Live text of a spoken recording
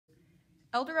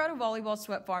Eldorado Volleyball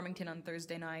swept Farmington on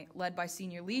Thursday night, led by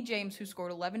senior Lee James, who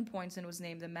scored 11 points and was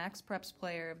named the Max Preps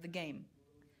Player of the Game.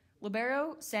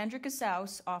 Libero Sandra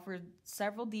Casaus offered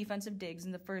several defensive digs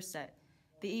in the first set,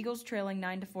 the Eagles trailing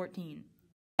 9-14.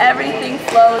 Everything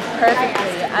flowed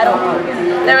perfectly.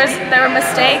 There were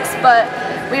mistakes, but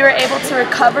we were able to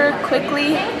recover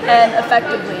quickly and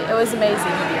effectively. It was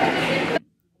amazing.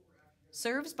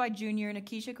 Serves by junior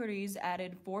Nikisha Coriz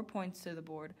added 4 points to the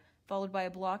board, followed by a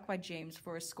block by James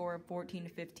for a score of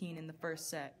 14-15 in the first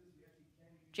set.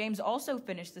 James also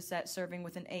finished the set serving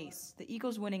with an ace, the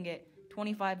Eagles winning it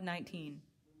 25-19.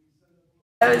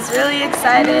 I was really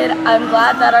excited. I'm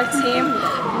glad that our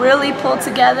team really pulled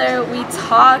together. We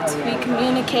talked, we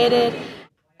communicated.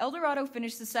 Eldorado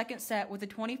finished the second set with a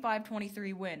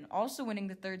 25-23 win, also winning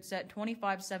the third set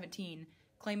 25-17,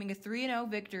 claiming a 3-0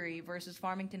 victory versus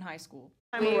Farmington High School.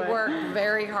 We work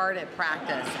very hard at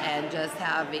practice and just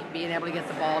being able to get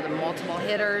the ball to multiple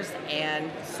hitters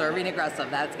and serving aggressive.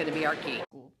 That's going to be our key.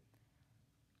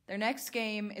 Their next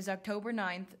game is October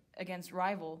 9th against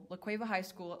rival La Cueva High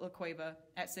School at La Cueva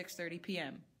at 6:30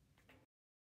 p.m.